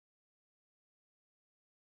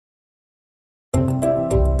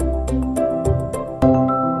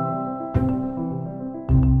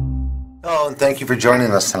Hello, and thank you for joining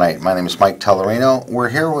us tonight. My name is Mike Tellerino. We're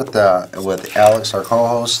here with Alex, our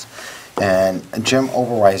co-host, and Jim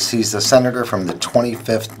Oberweis. He's the senator from the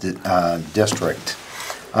 25th district.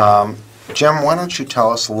 Jim, why don't you tell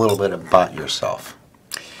us a little bit about yourself?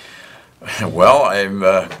 Well,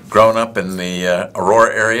 I've grown up in the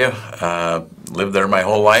Aurora area, lived there my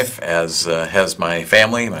whole life, as has my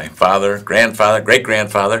family, my father, grandfather,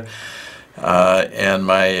 great-grandfather, and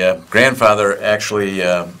my grandfather actually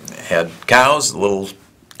had cows, a little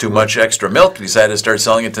too much extra milk, decided to start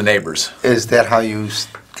selling it to neighbors. Is that how you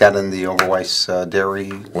got in the Oberweis dairy?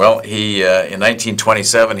 Well, he in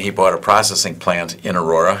 1927 he bought a processing plant in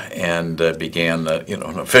Aurora and began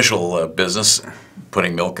an official business,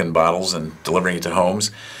 putting milk in bottles and delivering it to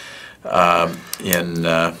homes. In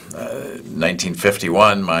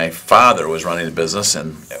 1951, my father was running the business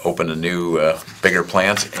and opened a new, bigger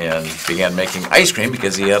plant and began making ice cream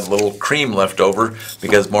because he had a little cream left over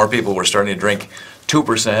because more people were starting to drink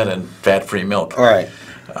 2% and fat-free milk. All right.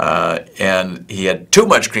 And he had too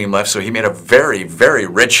much cream left, so he made a very, very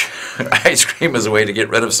rich ice cream as a way to get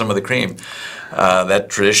rid of some of the cream. That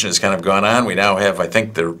tradition has kind of gone on. We now have, I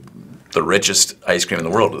think, the richest ice cream in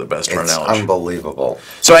the world, to the best of our knowledge. It's unbelievable.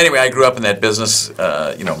 So anyway, I grew up in that business,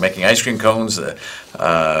 making ice cream cones.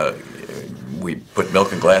 We put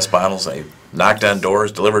milk in glass bottles. I knocked on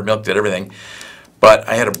doors, delivered milk, did everything. But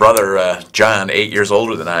I had a brother, John, 8 years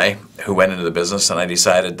older than I, who went into the business, and I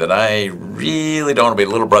decided that I really don't want to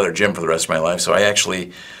be little brother Jim for the rest of my life. So I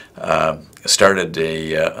actually started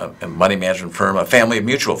a money management firm, a family of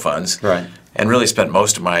mutual funds, right, and really spent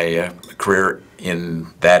most of my career in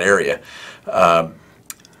that area. But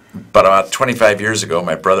about 25 years ago,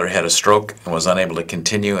 my brother had a stroke and was unable to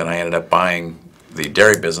continue, and I ended up buying the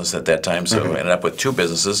dairy business at that time, so I ended up with two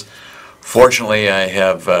businesses. Fortunately, I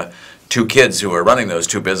have two kids who are running those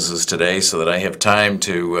two businesses today, so that I have time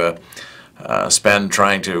to spend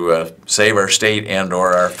trying to save our state and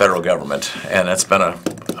or our federal government, and that's been a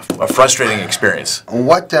frustrating experience.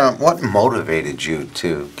 What motivated you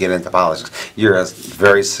to get into politics? You're a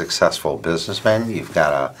very successful businessman. You've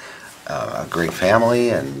got a great family,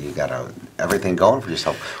 and you've got everything going for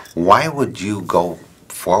yourself. Why would you go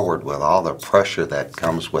forward with all the pressure that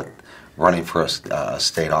comes with running for a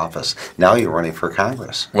state office? Now you're running for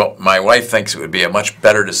Congress. Well, my wife thinks it would be a much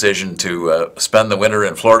better decision to spend the winter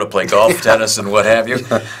in Florida, play golf, tennis, and what have you.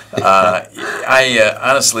 I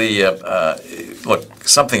honestly, look,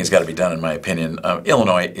 something's got to be done, in my opinion.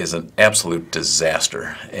 Illinois is an absolute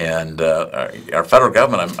disaster, and our federal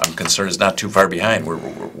government, I'm concerned, is not too far behind.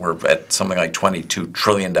 We're at something like $22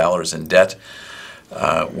 trillion in debt.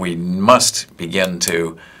 We must begin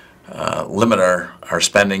to limit our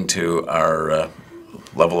spending to our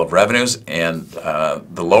level of revenues, and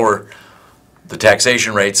the lower the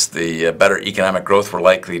taxation rates, the better economic growth we're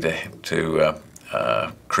likely to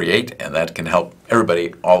create, and that can help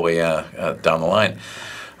everybody all the way down the line.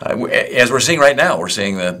 As we're seeing right now, we're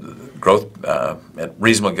seeing the growth at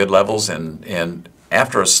reasonably good levels, and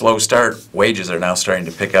after a slow start, wages are now starting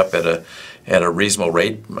to pick up at a reasonable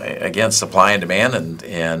rate. Again, supply and demand,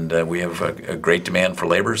 and we have a great demand for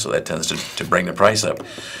labor, so that tends to bring the price up.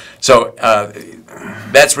 So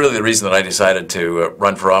that's really the reason that I decided to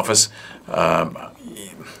run for office.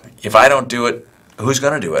 If I don't do it, who's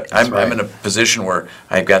going to do it? I'm in a position where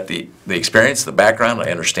I've got the experience, the background,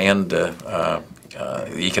 I understand the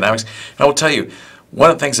economics. And I will tell you, one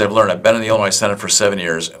of the things I've learned, I've been in the Illinois Senate for 7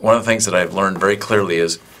 years, one of the things that I've learned very clearly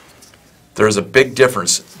is there is a big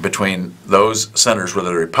difference between those senators, whether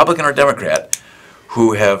they're Republican or Democrat,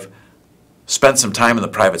 who have spent some time in the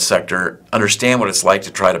private sector, understand what it's like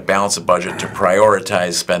to try to balance a budget, to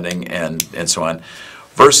prioritize spending and so on,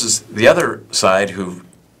 versus the other side who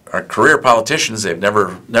are career politicians. They've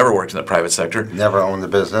never worked in the private sector. Never owned the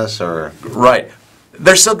business or... Right.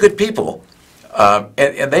 They're still good people,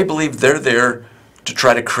 and they believe they're there to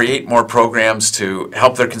try to create more programs to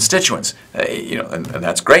help their constituents. And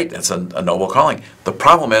that's great. That's a noble calling. The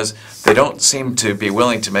problem is they don't seem to be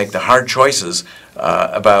willing to make the hard choices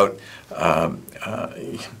about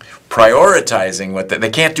prioritizing what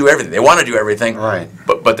they can't do everything. They want to do everything, right,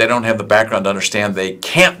 but they don't have the background to understand they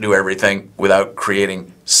can't do everything without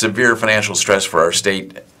creating severe financial stress for our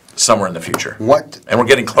state somewhere in the future. And we're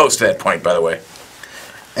getting close to that point, by the way.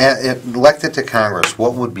 And elected to Congress,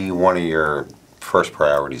 what would be one of your first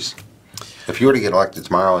priorities? If you were to get elected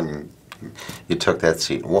tomorrow and you took that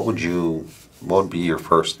seat, what would be your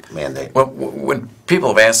first mandate? Well, when people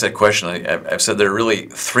have asked that question, I've said there are really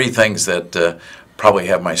three things that probably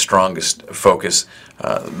have my strongest focus.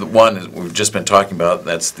 The one is we've just been talking about,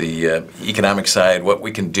 that's the economic side, what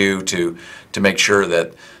we can do to make sure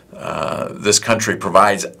that this country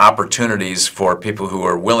provides opportunities for people who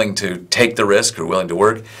are willing to take the risk, who are willing to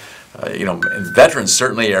work. And veterans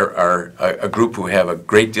certainly are a group who have a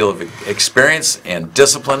great deal of experience and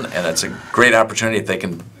discipline, and it's a great opportunity if they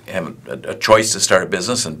can have a choice to start a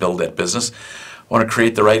business and build that business. I want to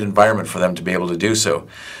create the right environment for them to be able to do so.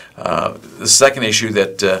 The second issue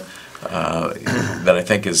that I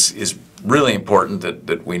think is really important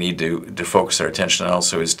that we need to focus our attention on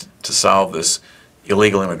also is to solve this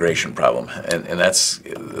illegal immigration problem, and that's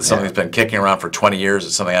something that's been kicking around for 20 years.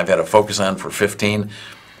 It's something I've had to focus on for 15.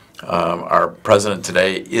 Our president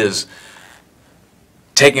today is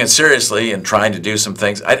taking it seriously and trying to do some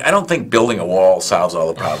things. I don't think building a wall solves all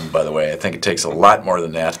the problems, by the way. I think it takes a lot more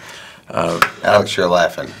than that. Alex, you're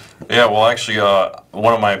laughing. Yeah, well, actually,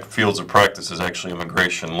 one of my fields of practice is actually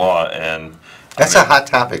immigration law, and That's a hot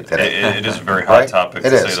topic today. It is a very hot Right? topic, It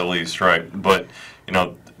to is. say the least, right? But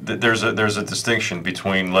there's a distinction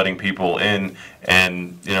between letting people in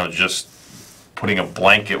and just putting a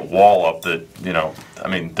blanket wall up that I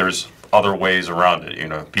mean, there's other ways around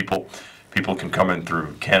it. People can come in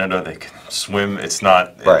through Canada. They can swim. It's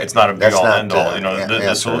not Right. it's not a big That's all not, end all.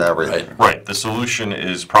 answer to everything. Right. The solution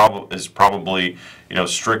is probably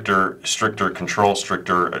stricter control,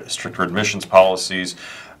 stricter admissions policies.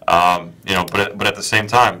 But at the same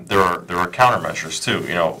time, there are countermeasures too.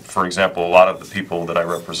 For example, a lot of the people that I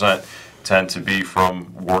represent tend to be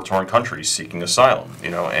from war-torn countries seeking asylum.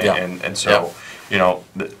 And so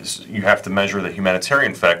you have to measure the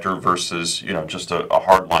humanitarian factor versus just a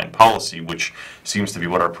hardline policy, which seems to be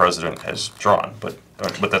what our president has drawn. But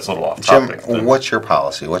that's a little off Jim, topic. what's your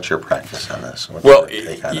policy? What's your practice on this? What's Well, your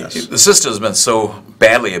take on this? the system has been so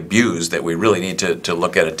badly abused that we really need to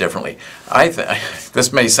look at it differently.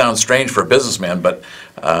 This may sound strange for a businessman, but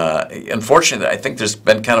unfortunately, I think there's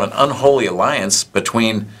been kind of an unholy alliance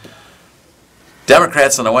between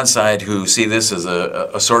Democrats on the one side who see this as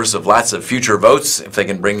a source of lots of future votes if they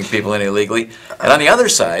can bring people in illegally, and on the other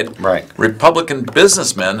side, Right. Republican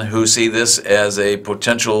businessmen who see this as a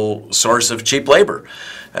potential source of cheap labor.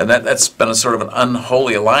 And that's been a sort of an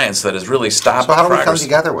unholy alliance that has really stopped So how do we come progress.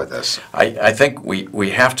 together with this? I think we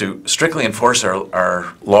have to strictly enforce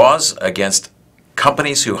our laws against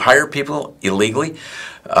companies who hire people illegally.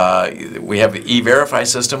 We have the E-Verify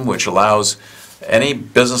system, which allows any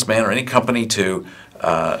businessman or any company to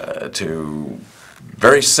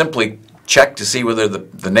very simply check to see whether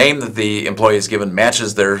the name that the employee is given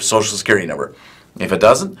matches their Social Security number. If it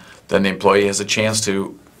doesn't, then the employee has a chance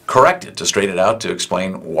to correct it, to straighten it out, to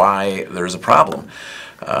explain why there's a problem.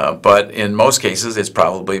 But in most cases, it's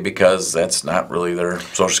probably because that's not really their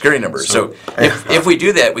Social Security number. So if we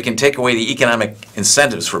do that, we can take away the economic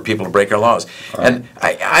incentives for people to break our laws. Right. And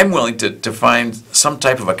I'm willing to find some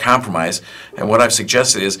type of a compromise. And what I've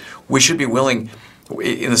suggested is we should be willing,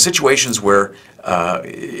 in the situations where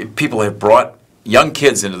people have brought young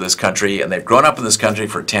kids into this country and they've grown up in this country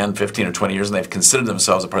for 10, 15, or 20 years and they've considered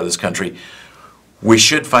themselves a part of this country, we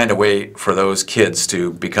should find a way for those kids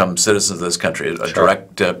to become citizens of this country, a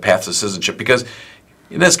direct path to citizenship. Because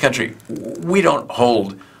in this country, we don't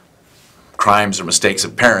hold crimes or mistakes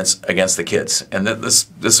of parents against the kids. And this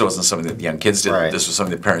wasn't something that the young kids did. Right. This was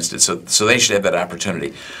something that parents did. So they should have that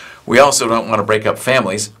opportunity. We also don't want to break up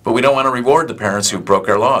families, but we don't want to reward the parents who broke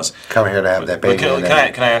our laws. Come here to have that baby. Can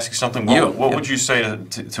I ask you something? What would you say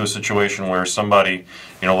to a situation where somebody,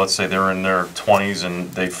 let's say they're in their 20s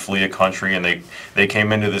and they flee a country and they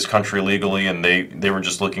came into this country legally and they were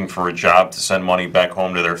just looking for a job to send money back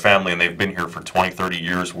home to their family and they've been here for 20, 30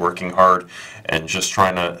 years working hard and just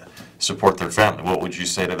trying to support their family? What would you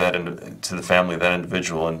say to the family of that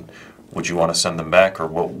individual, and would you want to send them back, or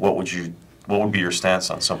what would be your stance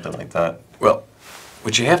on something like that? Well,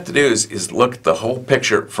 what you have to do is look at the whole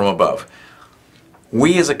picture from above.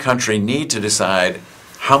 We as a country need to decide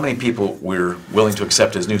how many people we're willing to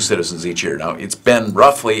accept as new citizens each year. Now, it's been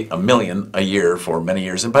roughly 1 million a year for many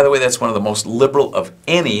years. And by the way, that's one of the most liberal of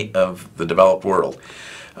any of the developed world,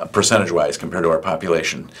 percentage-wise, compared to our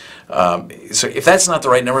population. So if that's not the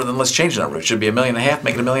right number, then let's change the number. It should be 1.5 million,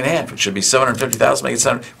 make it 1.5 million. It should be 750,000, make it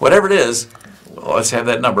 700. Whatever it is, well, let's have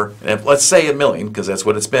that number. And let's say 1 million, because that's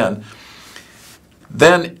what it's been.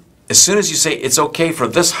 Then, as soon as you say it's okay for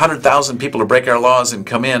this 100,000 people to break our laws and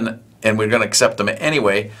come in, and we're going to accept them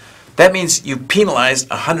anyway, that means you penalized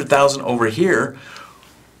 100,000 over here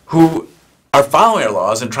who are following our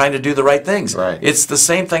laws and trying to do the right things. Right. It's the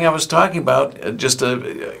same thing I was talking about just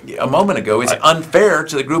a moment ago. It's unfair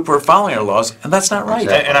to the group who are following our laws, and that's not right.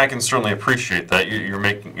 And I can certainly appreciate that you're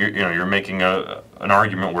making an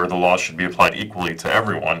argument where the law should be applied equally to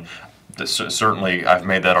everyone. Certainly, I've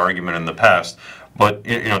made that argument in the past. But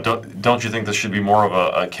don't you think this should be more of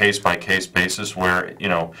a case-by-case basis where,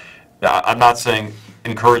 I'm not saying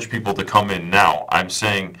encourage people to come in now. I'm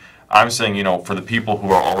saying, for the people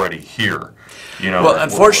who are already here, Well,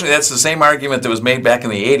 unfortunately, that's the same argument that was made back in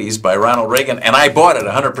the 80s by Ronald Reagan, and I bought it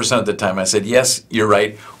 100% at the time. I said, yes, you're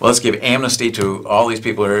right. Well, let's give amnesty to all these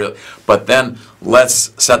people who are, but then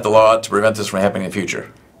let's set the law to prevent this from happening in the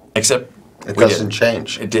future. Except It we doesn't didn't.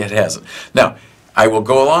 change. It hasn't. Now, I will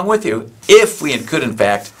go along with you if we could, in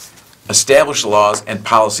fact, establish laws and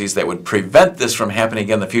policies that would prevent this from happening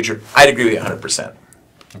again in the future. I'd agree with you 100%.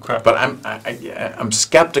 Okay. But I'm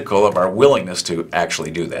skeptical of our willingness to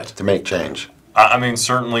actually do that. To make change. I mean,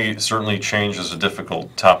 certainly change is a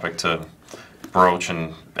difficult topic to broach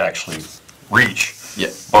and actually reach. Yeah.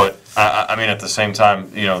 But I mean, at the same time,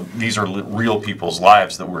 these are real people's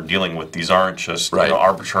lives that we're dealing with. These aren't just Right.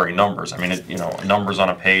 arbitrary numbers. I mean, numbers on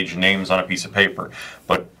a page, names on a piece of paper.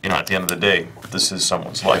 But at the end of the day, this is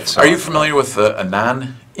someone's life. Are you familiar with a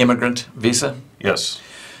non-immigrant visa? Yes.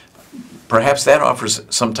 Perhaps that offers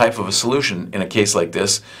some type of a solution in a case like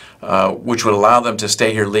this, which would allow them to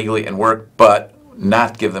stay here legally and work, but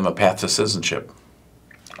not give them a path to citizenship.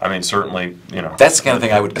 I mean, certainly, That's the kind of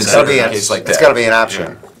thing I would It's gotta consider be in a an- case like that. It's got to be an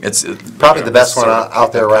option. It's Probably the best one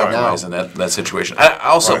out there right now. compromise in that situation.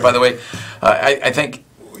 Also, Right. by the way, I think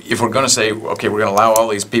if we're going to say, okay, we're going to allow all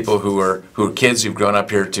these people who are kids who've grown up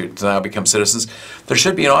here to now become citizens, there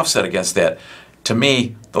should be an offset against that. To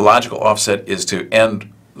me, the logical offset is to end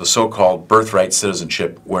the so-called birthright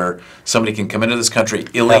citizenship, where somebody can come into this country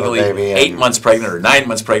illegally, baby 8 and- months pregnant or 9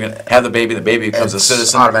 months pregnant, have the baby becomes a It's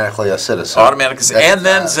citizen. automatically a citizen. Automatically, and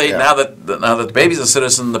then say yeah. now that the baby's a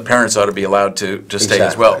citizen, the parents ought to be allowed to stay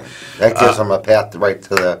as well. Exactly. That gives them a path right to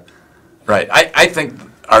the. Right. I think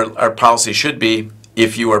our policy should be,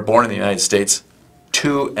 if you are born in the United States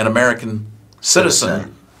to an American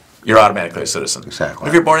citizen, you're automatically a citizen. Exactly.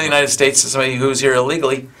 If you're born in the United States to somebody who's here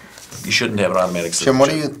illegally, you shouldn't have an automatic Jim,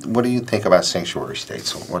 citizenship. what do you think about sanctuary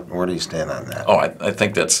states? Where do you stand on that? Oh, I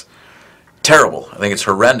think that's terrible. I think it's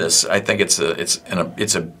horrendous. I think it's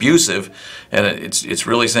abusive, and it's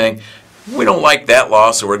really saying we don't like that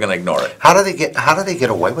law, so we're going to ignore it. How do they get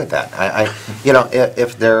away with that?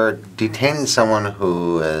 If they're detaining someone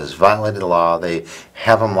who has violated the law, they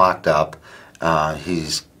have him locked up.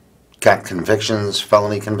 He's got convictions,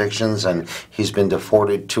 felony convictions, and he's been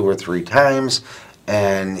deported 2 or 3 times,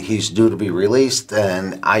 and he's due to be released,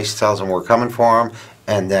 and ICE tells him we're coming for him,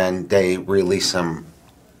 and then they release him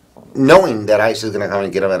knowing that ICE is going to come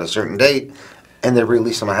and get him at a certain date, and they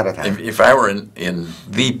release him ahead of time. If I were in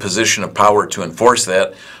the position of power to enforce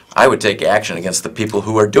that, I would take action against the people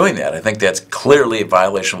who are doing that. I think that's clearly a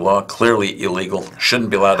violation of law, clearly illegal, shouldn't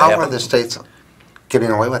be allowed to How happen. are the states getting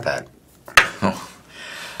away with that?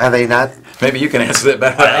 Are they not? Maybe you can answer that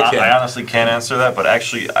better than I I can. honestly can't answer that, but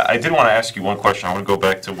actually, I did want to ask you one question. I want to go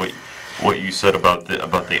back to what you said about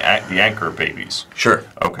the anchor babies. Sure.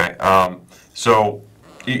 Okay. So,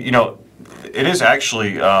 it is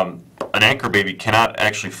actually an anchor baby cannot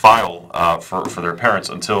actually file for their parents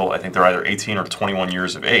until I think they're either 18 or 21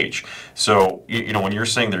 years of age. So, when you're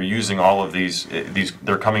saying they're using all of these,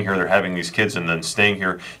 they're coming here, they're having these kids, and then staying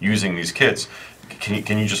here using these kids.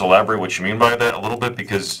 Can you just elaborate what you mean by that a little bit?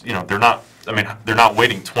 Because they're not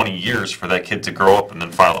waiting 20 years for that kid to grow up and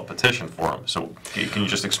then file a petition for them. So can you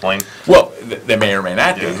just explain? Well, they may or may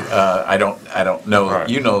not do. Yeah. I don't know. Right.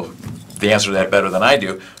 You know the answer to that better than I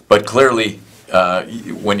do. But clearly,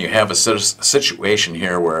 when you have a situation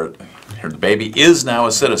here where the baby is now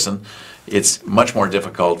a citizen, it's much more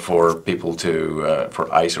difficult for people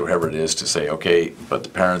for ICE or whoever it is to say, okay, but the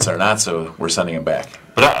parents are not, so we're sending them back.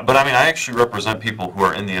 But I mean, I actually represent people who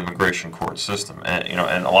are in the immigration court system, and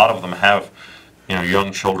and a lot of them have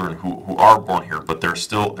young children who are born here, but they're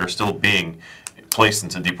still being placed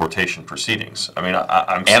into deportation proceedings. I mean,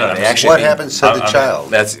 I'm actually, What happens to the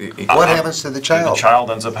child? What I'm- happens to the child? The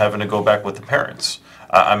child ends up having to go back with the parents.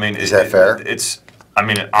 I mean, Is that fair?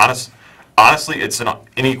 Honestly, it's an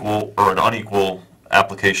unequal or an unequal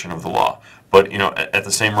application of the law. But at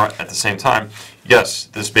the same time, yes,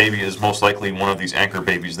 this baby is most likely one of these anchor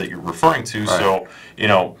babies that you're referring to. Right. So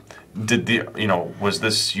was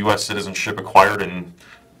this U.S. citizenship acquired in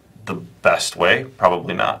the best way?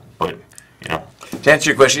 Probably not. But To answer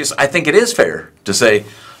your question, yes, I think it is fair to say,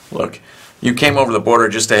 look, you came over the border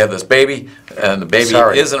just to have this baby, and the baby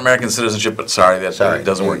Sorry. is an American citizenship, but sorry, it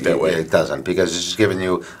doesn't work that way. It doesn't, because it's just giving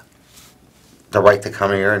you the right to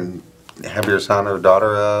come here and have your son or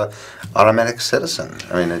daughter a automatic citizen.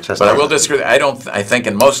 I mean, it just. But I will disagree. I think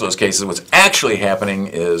in most of those cases, what's actually happening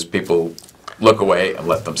is people look away and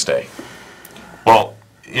let them stay. well,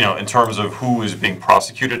 in terms of who is being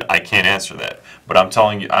prosecuted, I can't answer that. But I'm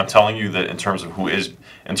telling you that in terms of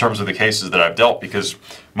in terms of the cases that I've dealt, because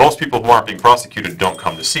most people who aren't being prosecuted don't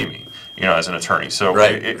come to see me, as an attorney. So,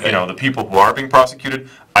 Right. the people who are being prosecuted,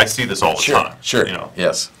 I see this all the time. Sure. So,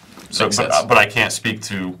 Yes. Makes sense. but I can't speak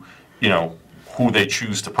to, who they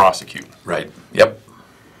choose to prosecute. Right. Yep.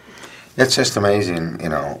 It's just amazing,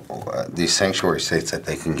 these sanctuary states that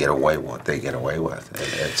they can get away with what they get away with.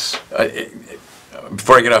 It's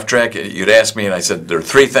Before I get off track, you'd asked me, and I said there are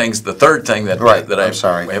three things. The third thing that Right, that I'm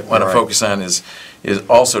sorry. I want to Right. focus on is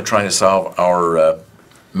also trying to solve our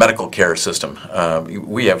medical care system.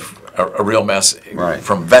 We have a real mess Right.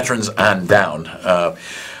 from veterans on down.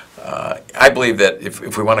 I believe that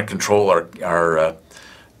if we want to control our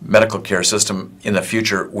medical care system in the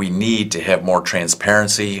future, we need to have more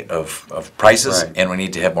transparency of prices, Right. and we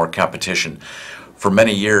need to have more competition. For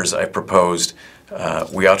many years, I've proposed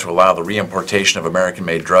we ought to allow the reimportation of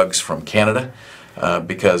American-made drugs from Canada,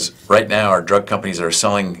 because right now our drug companies are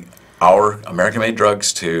selling our American-made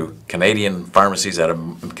drugs to Canadian pharmacies at a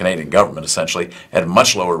Canadian government, essentially, at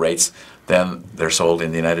much lower rates than they're sold in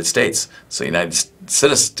the United States. So United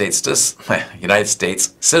States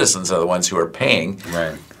citizens are the ones who are paying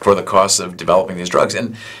Right. for the costs of developing these drugs.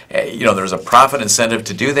 And, there's a profit incentive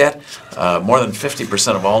to do that. More than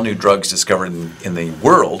 50% of all new drugs discovered in the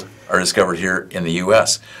world are discovered here in the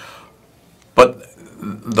U.S. But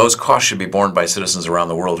those costs should be borne by citizens around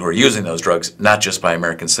the world who are using those drugs, not just by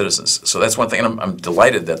American citizens. So that's one thing, and I'm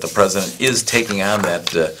delighted that the President is taking on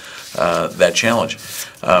that challenge.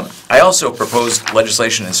 I also proposed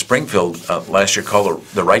legislation in Springfield last year called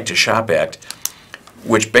the Right to Shop Act,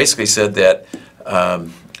 which basically said that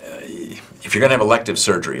if you're going to have elective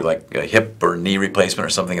surgery, like a hip or knee replacement or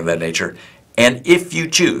something of that nature, and if you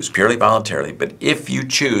choose, purely voluntarily, but if you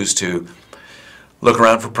choose to look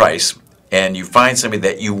around for price and you find somebody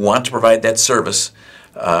that you want to provide that service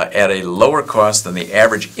at a lower cost than the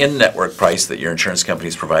average in-network price that your insurance company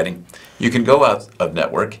is providing, you can go out of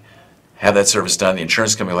network, have that service done, the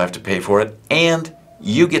insurance company will have to pay for it, and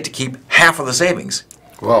you get to keep half of the savings.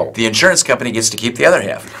 Whoa. The insurance company gets to keep the other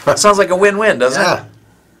half. Sounds like a win-win, doesn't Yeah. it?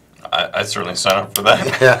 I'd certainly sign up for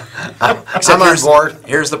that. Yeah. Except I'm on here's- board.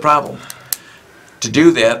 Here's the problem. To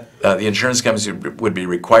do that, the insurance companies would be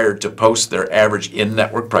required to post their average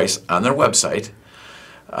in-network price on their website.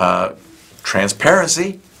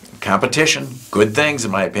 Transparency, competition, good things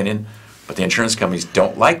in my opinion, but the insurance companies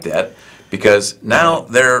don't like that because now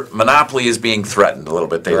their monopoly is being threatened a little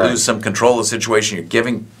bit. They Right. lose some control of the situation.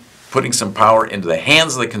 You're putting some power into the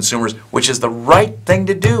hands of the consumers, which is the right thing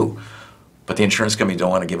to do. But the insurance company don't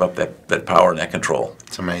want to give up that power and that control.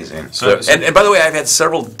 It's amazing. And by the way, I've had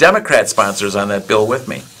several Democrat sponsors on that bill with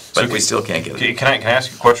me, but we still can't get it. Can I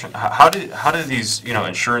ask you a question? How do these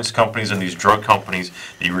insurance companies and these drug companies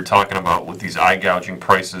that you were talking about with these eye gouging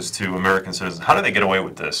prices to American citizens? How do they get away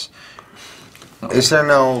with this? Is there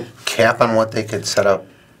no cap on what they could set up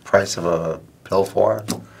price of a pill for?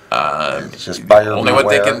 It's just buyer Only what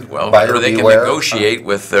they beware, can, well, buyer or they can beware. negotiate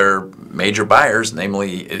with their major buyers,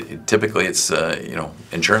 namely, typically it's,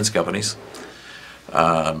 insurance companies.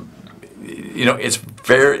 It's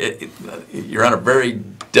you're on a very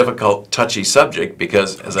difficult, touchy subject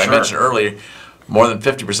because, as I Sure. mentioned earlier, more than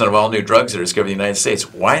 50% of all new drugs are discovered in the United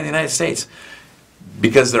States. Why in the United States?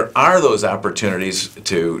 Because there are those opportunities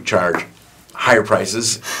to charge higher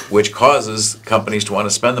prices, which causes companies to want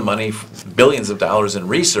to spend the money, billions of dollars in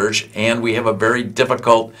research, and we have a very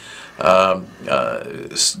difficult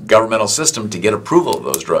governmental system to get approval of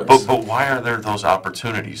those drugs. But why are there those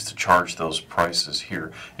opportunities to charge those prices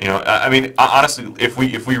here? I mean, honestly, if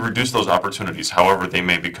we reduce those opportunities, however they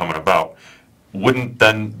may be coming about, wouldn't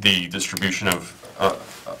then the distribution of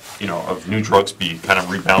new drugs be kind of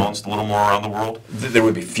rebalanced a little more around the world? There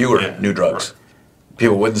would be fewer Yeah, new drugs. right.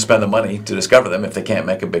 People wouldn't spend the money to discover them if they can't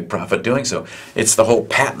make a big profit doing so. It's the whole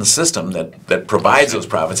patent system that provides those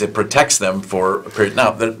profits. It protects them for a period. Now,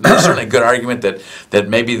 there's certainly a good argument that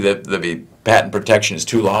maybe the patent protection is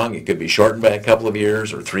too long. It could be shortened by a couple of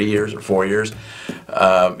years or 3 years or 4 years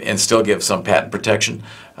and still give some patent protection.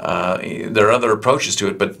 There are other approaches to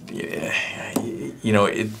it, but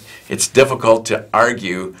it's difficult to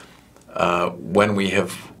argue when we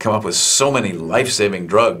have come up with so many life-saving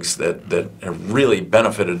drugs that have really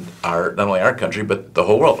benefited not only our country but the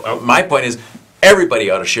whole world. My point is, everybody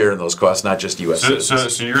ought to share in those costs, not just U.S.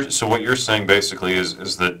 citizens. So what you're saying basically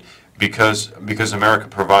is that because America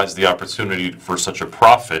provides the opportunity for such a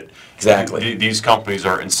profit, Exactly. These companies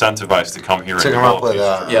are incentivized to come here and To come up develop with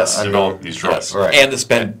these, Yes. develop these drugs. Yes, Right. and to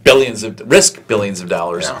spend risk billions of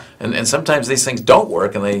dollars, Yeah. and sometimes these things don't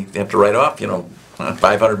work, and they have to write off,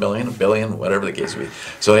 500 million, a billion, whatever the case may be.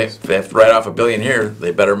 So if they have to write off $1 billion here,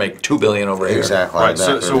 they better make $2 billion over here. Exactly. Right.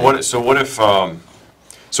 So what if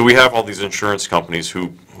so we have all these insurance companies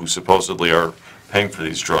who supposedly are paying for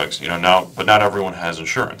these drugs, now, but not everyone has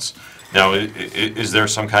insurance. Now, is there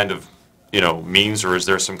some kind of means, or is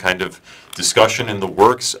there some kind of discussion in the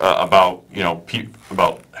works about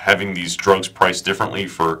about having these drugs priced differently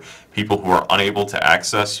for people who are unable to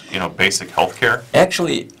access basic health care?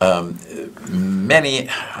 Actually, many,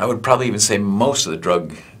 I would probably even say most of the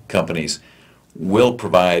drug companies will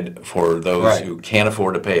provide for those Right. who can't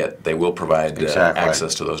afford to pay it. They will provide Exactly.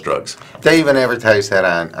 access to those drugs. They even advertise that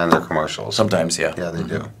on their commercials. Sometimes, yeah. Yeah, they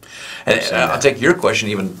do. And I'll take your question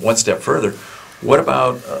even one step further. What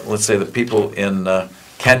about, let's say, the people in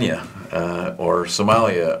Kenya or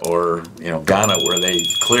Somalia or Ghana, where they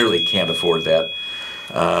clearly can't afford that?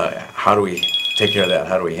 How do we take care of that?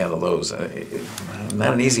 How do we handle those?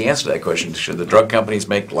 Not an easy answer to that question. Should the drug companies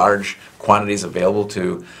make large quantities available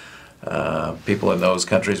to people in those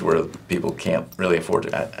countries where people can't really afford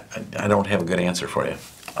to? I don't have a good answer for you.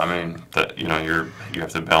 I mean, that you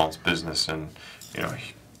have to balance business and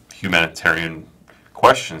humanitarian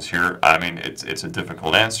questions here. I mean, it's a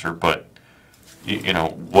difficult answer, but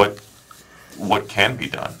what can be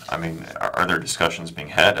done? I mean, are there discussions being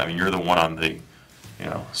had? I mean, you're the one on the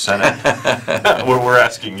Senate. We're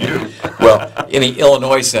asking you. Well, in the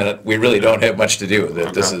Illinois Senate, we really don't have much to do.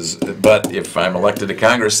 This is, but if I'm elected to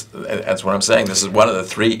Congress, that's what I'm saying. This is one of the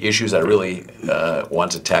 3 issues I really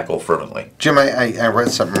want to tackle fervently. Jim, I read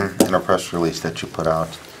something in a press release that you put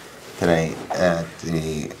out today.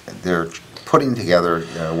 They're putting together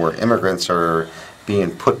where immigrants are being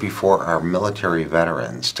put before our military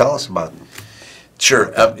veterans. Tell us about.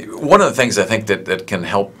 Sure. One of the things I think that can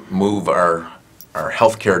help move our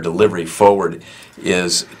healthcare delivery forward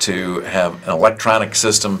is to have an electronic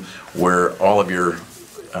system where all of your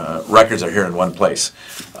records are here in one place.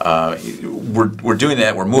 We're doing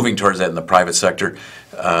that. We're moving towards that in the private sector.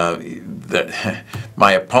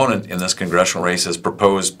 My opponent in this congressional race has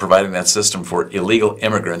proposed providing that system for illegal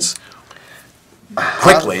immigrants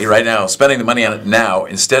quickly, right now, spending the money on it now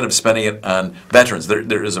instead of spending it on veterans.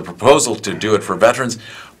 There is a proposal to do it for veterans,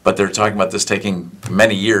 but they're talking about this taking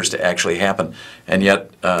many years to actually happen. And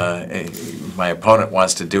yet, my opponent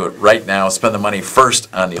wants to do it right now, spend the money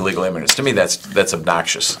first on the illegal immigrants. To me, that's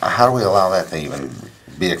obnoxious. How do we allow that to even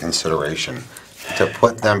be a consideration? To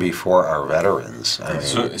put them before our veterans? I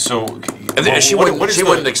mean, She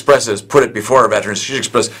wouldn't express it as put it before our veterans. She'd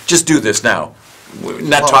express, just do this now.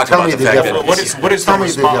 Not talk tell about me the the fact difference. that What is Tell the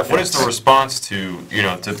me the response? What is difference. the response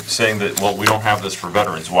to saying that, well, we don't have this for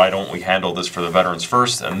veterans? Why don't we handle this for the veterans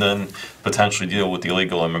first and then potentially deal with the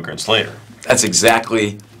illegal immigrants later? that's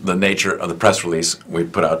exactly the nature of the press release we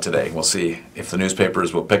put out today. We'll see if the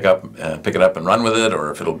newspapers will pick it up and run with it,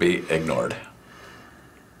 or if it'll be ignored.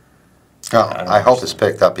 No, I hope it's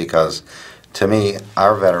picked up because, to me,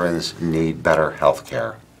 our veterans need better health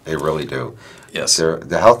care. They really do. Yes.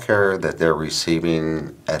 The health care that they're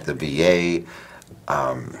receiving at the VA,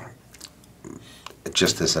 it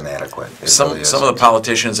just isn't adequate. It Some really of isn't. the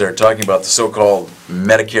politicians that are talking about the so-called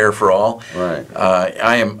Medicare for all. Right.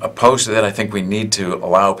 I am opposed to that. I think we need to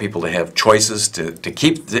allow people to have choices to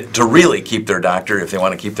really keep their doctor if they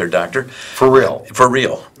want to keep their doctor. For real. For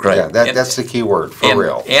real, right? Yeah, that's the key word, for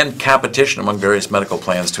real. And competition among various medical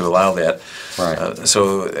plans to allow that. Right.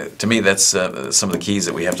 To me, that's some of the keys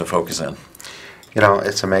that we have to focus on.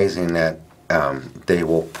 It's amazing that they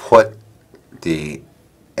will put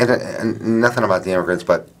and nothing about the immigrants,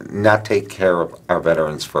 but not take care of our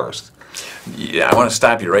veterans first. Yeah, I want to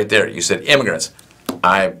stop you right there. You said immigrants.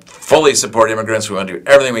 I fully support immigrants. We want to do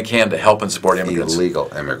everything we can to help and support immigrants.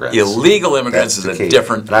 Illegal immigrants. Illegal immigrants That's is the a key.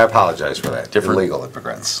 different And I apologize for that. different Illegal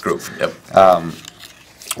immigrants. group. Yep.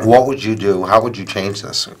 What would you do? How would you change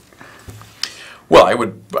this? Well, I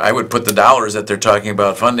would put the dollars that they're talking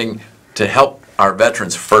about funding to help our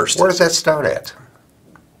veterans first. Where does that start at?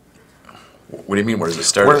 What do you mean? Where does it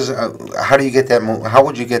start? How do you get that? How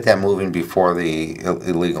would you get that moving before the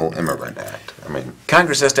Illegal Immigrant Act? I mean,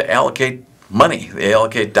 Congress has to allocate money. They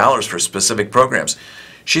allocate dollars for specific programs.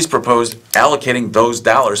 She's proposed allocating those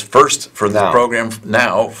dollars first for the Now. program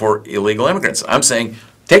now for illegal immigrants. I'm saying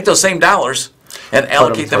take those same dollars and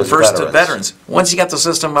allocate them towards first to veterans. veterans. Once you got the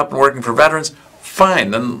system up and working for veterans,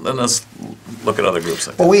 fine. Then let's look at other groups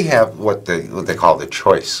like that. well, we have what they call the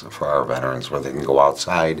choice for our veterans, where they can go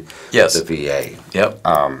outside Yes. the VA. Yep.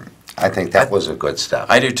 I think that was a good step.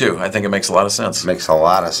 I do too. I think it makes a lot of sense. Makes a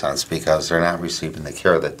lot of sense because they're not receiving the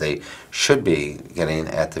care that they should be getting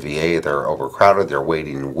at the VA. They're overcrowded. They're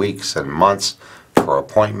waiting weeks and months for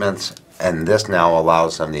appointments, and this now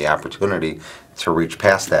allows them the opportunity to reach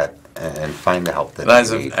past that and find the help that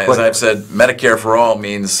As, you need. as I've said, Medicare for all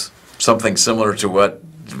means something similar to what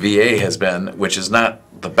VA has been, which is not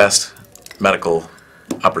the best medical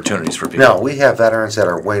opportunities for people. No, we have veterans that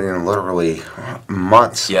are waiting literally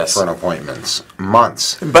months Yes. for an appointment.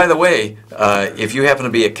 Months. And by the way, if you happen to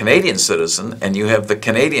be a Canadian citizen and you have the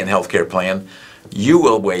Canadian healthcare plan, you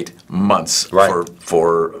will wait months Right.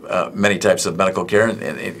 for many types of medical care. And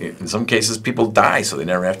in some cases, people die, so they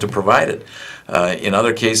never have to provide it. In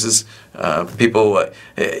other cases,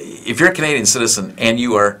 if you're a Canadian citizen and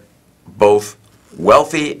you are both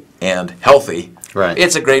wealthy and healthy, Right.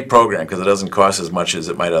 it's a great program because it doesn't cost as much as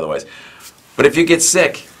it might otherwise. But if you get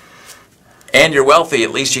sick and you're wealthy,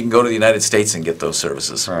 at least you can go to the United States and get those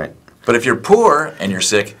services. Right. But if you're poor and you're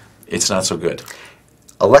sick, it's not so good.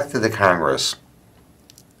 Elected to Congress,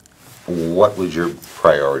 what would your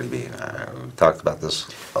priority be? We talked about this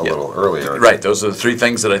a little earlier. Right, those are the three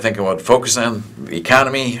things that I think I want to focus on. The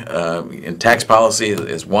economy and tax policy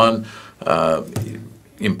is one.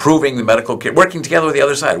 Improving the medical care, working together with the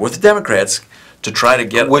other side, with the Democrats, to try to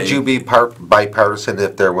get Would you be bipartisan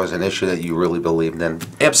if there was an issue that you really believed in?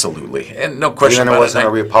 Absolutely, and no question Even about it wasn't it.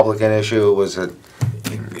 a Republican issue, was it?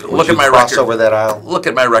 Look at my cross record. over that aisle? Look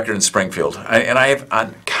at my record in Springfield. I have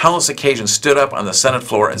on countless occasions stood up on the Senate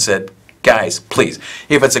floor and said, guys, please,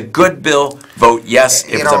 if it's a good bill, vote yes.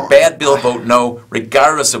 If You it's know, a bad bill, vote no,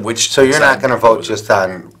 regardless of which So you're not side going to vote goes. just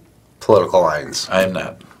on political lines? I am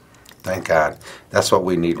not. Thank God. That's what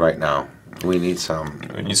we need right now. We need some.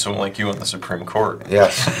 We need someone like you on the Supreme Court.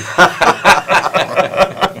 Yes.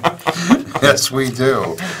 Yes, we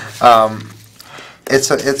do.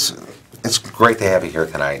 It's great to have you here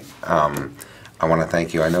tonight. I want to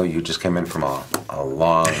thank you. I know you just came in from a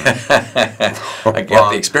long. I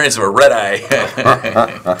got the experience of a red eye.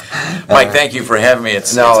 Mike, thank you for having me.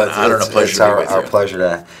 It's an honor and a pleasure to be with our you. pleasure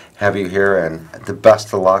to have you here, and the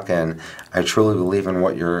best of luck. And I truly believe in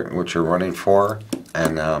what you're running for,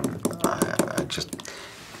 and I just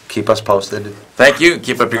keep us posted. Thank you.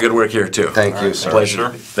 Keep up your good work here, too. Thank you, sir. Pleasure.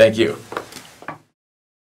 Thank you.